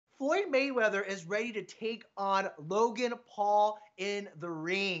Floyd Mayweather is ready to take on Logan Paul in the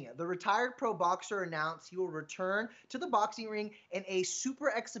ring. The retired pro boxer announced he will return to the boxing ring in a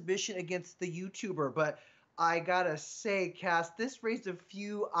super exhibition against the YouTuber. But I gotta say, Cass, this raised a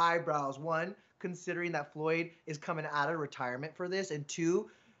few eyebrows. One, considering that Floyd is coming out of retirement for this, and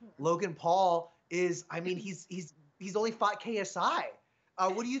two, Logan Paul is, I mean, he's only fought KSI.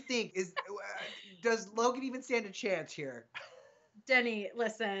 What do you think? Does Logan even stand a chance here? Denny,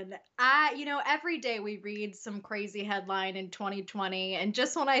 listen, every day we read some crazy headline in 2020, and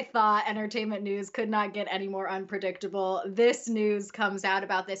just when I thought entertainment news could not get any more unpredictable, this news comes out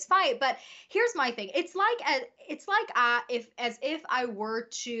about this fight. But here's my thing: it's like if I were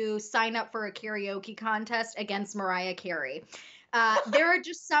to sign up for a karaoke contest against Mariah Carey. There are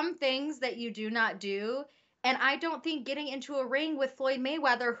just some things that you do not do. And I don't think getting into a ring with Floyd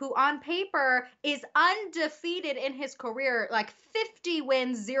Mayweather, who on paper is undefeated in his career, like 50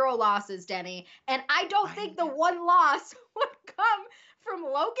 wins, 0 losses, Denny. And I don't I think the one loss would come from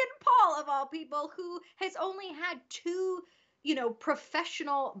Logan Paul, of all people, who has only had two,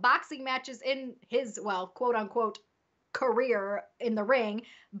 professional boxing matches in his, well, quote unquote, career in the ring.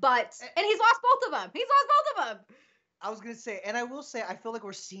 And he's lost both of them. He's lost both of them. I was gonna say, and I will say, I feel like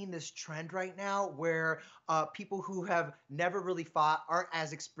we're seeing this trend right now where people who have never really fought, aren't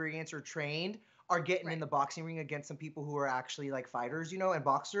as experienced or trained, are getting in Right. the boxing ring against some people who are actually like fighters, and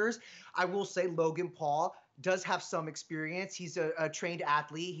boxers. I will say Logan Paul does have some experience. He's a trained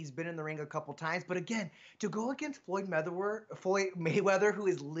athlete. He's been in the ring a couple times. But again, to go against Floyd Mayweather, who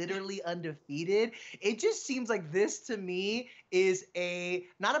is literally undefeated, it just seems like this to me is a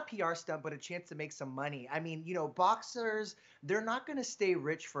not a PR stunt, but a chance to make some money. I mean, boxers, they're not going to stay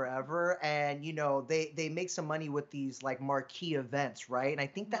rich forever, and they make some money with these like marquee events, right? And I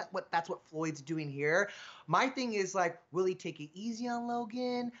think that's what Floyd's doing here. My thing is like, will he take it easy on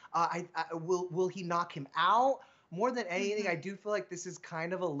Logan? Will he knock him out? More than anything, I Mhm. do feel like this is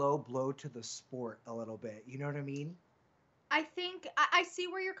kind of a low blow to the sport a little bit. You know what I mean? I think I see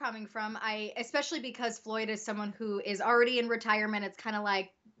where you're coming from. I especially because Floyd is someone who is already in retirement. It's kind of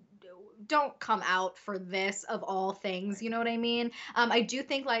like don't come out for this of all things. Right. You know what I mean? I do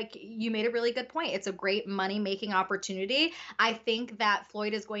think like you made a really good point. It's a great money making opportunity. I think that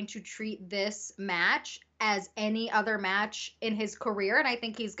Floyd is going to treat this match as any other match in his career. And I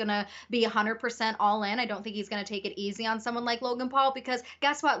think he's going to be 100% all in. I don't think he's going to take it easy on someone like Logan Paul because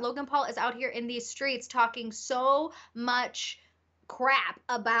guess what? Logan Paul is out here in these streets talking so much crap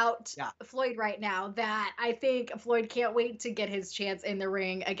about Yeah. Floyd right now that I think Floyd can't wait to get his chance in the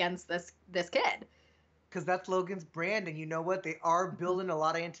ring against this kid. Because that's Logan's brand, and you know what? They are Mhm. building a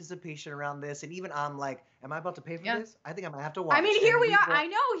lot of anticipation around this, and even I'm like, am I about to pay for Yeah. this? I think I might have to I mean, watch, here and we we are. will. I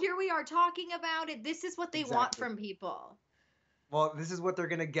know, here we are talking about it. This is what they want Exactly. from people. Well, this is what they're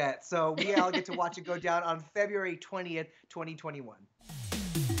gonna get. So we all get to watch it go down on February 20th, 2021.